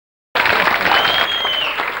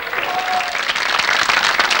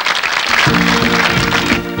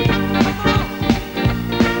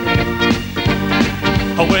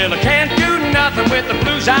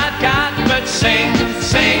blues I've got but sing,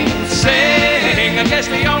 sing, sing. I guess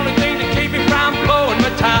the only thing to keep me from blowing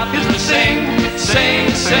my top is to sing, sing,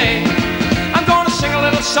 sing. I'm gonna sing a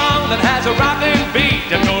little song that has a rockin' beat.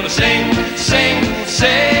 I'm gonna sing, sing,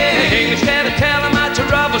 sing. Instead of telling my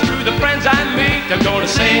troubles to the friends I meet, I'm gonna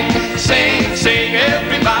sing, sing, sing.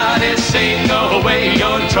 Everybody sing away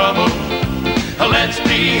your trouble. Let's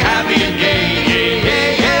be happy and gay, yeah,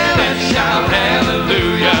 yeah, yeah. Let's shout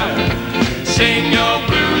hallelujah. Sing your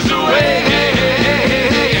blues away.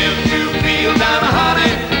 If you feel down,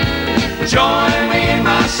 honey, join me in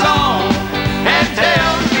my song and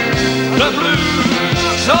tell the blues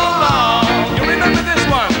so long. You remember this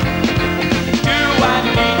one? Do I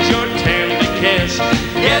need your tender kiss?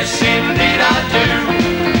 Yes, indeed I do.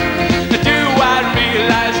 Do I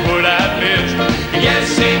realize what I've missed?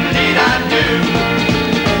 Yes, indeed I do.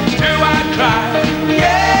 Do I cry?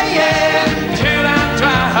 Yeah, yeah. Till I'm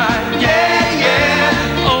dry? Yeah,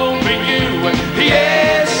 yeah. Over you?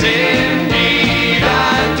 Yes, indeed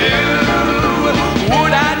I do.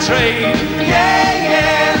 Would I trade? Yeah,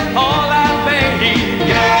 yeah. All I made?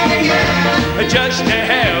 Yeah, yeah. Just to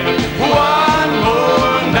have one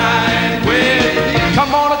more night with you.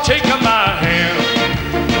 Come on and take my hand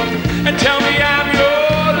and tell me I'm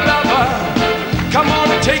your lover. Come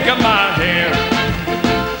on and take my hand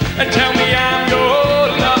and tell me I'm your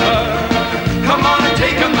lover. Come on and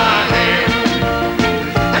take my hand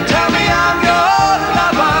and tell me I'm your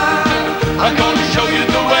lover. I'm gonna show you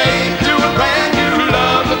the way to a brand new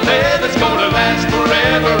love affair that's gonna last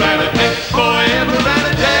forever and a day, forever and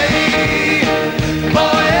a day,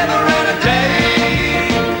 forever and a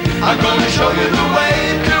day. I'm gonna show you the way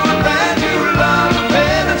to a brand new love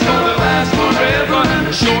affair that's gonna last forever.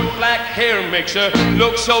 Short black hair makes her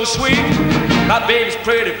look so sweet. My baby's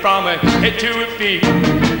pretty from her head to her feet.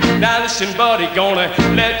 Now listen, buddy, gonna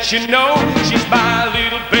let you know she's my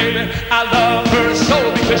little baby. I love her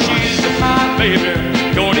so because she's my baby.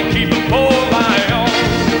 Gonna keep her for my own.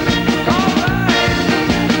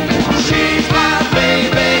 She's my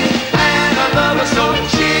baby and I love her so.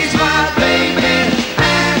 She's my baby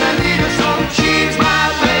and I need her so. She's my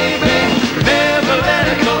baby, never let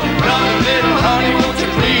her go. Run, little honey, won't you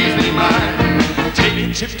please be mine? Take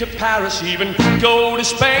a trip to Paris, even go to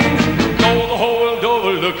Spain. Go the whole world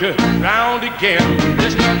over, look around again.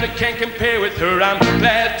 There's none that can compare with her, I'm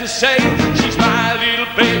glad to say. She's my little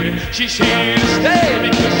baby, she's here to stay.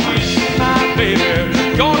 Because she's my baby,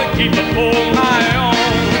 gonna keep her for my own.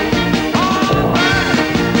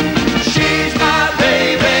 She's my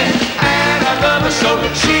baby and I love her so.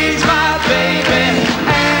 She's my baby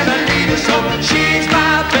and I need her so. She's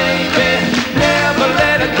my baby, never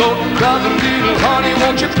let her go. Brother, little honey,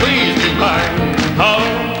 won't you please be mine?